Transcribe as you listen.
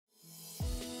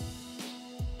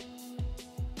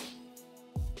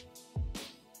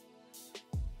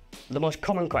The most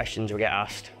common questions we get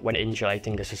asked when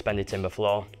insulating a suspended timber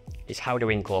floor is how do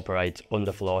we incorporate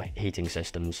underfloor heating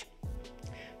systems.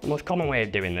 The most common way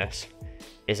of doing this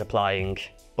is applying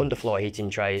underfloor heating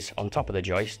trays on top of the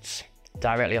joists,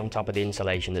 directly on top of the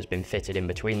insulation that's been fitted in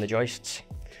between the joists,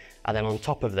 and then on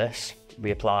top of this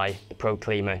we apply the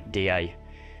ProClima DA,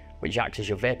 which acts as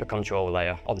your vapour control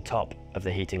layer on top of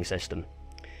the heating system.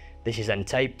 This is then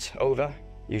taped over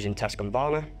using Tescon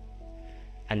varna,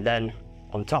 and then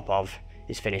on top of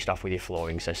is finished off with your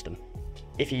flooring system.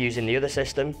 If you're using the other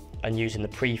system and using the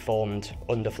pre-formed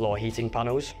underfloor heating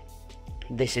panels,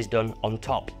 this is done on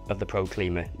top of the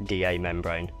ProClima DA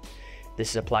membrane. This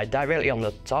is applied directly on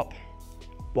the top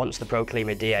once the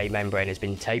ProClima DA membrane has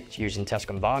been taped using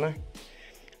Tescon varna,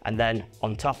 and then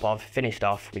on top of, finished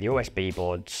off with your OSB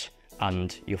boards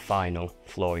and your final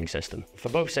flooring system. For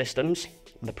both systems,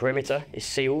 the perimeter is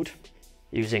sealed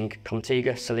using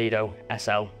Contiga Solido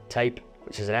SL tape,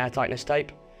 which is an air tightness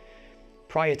tape.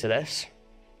 Prior to this,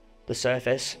 the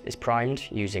surface is primed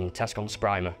using Tescon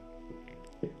Primer.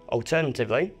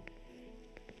 Alternatively,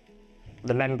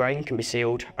 the membrane can be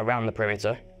sealed around the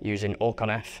perimeter using Orcon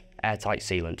F airtight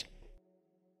sealant.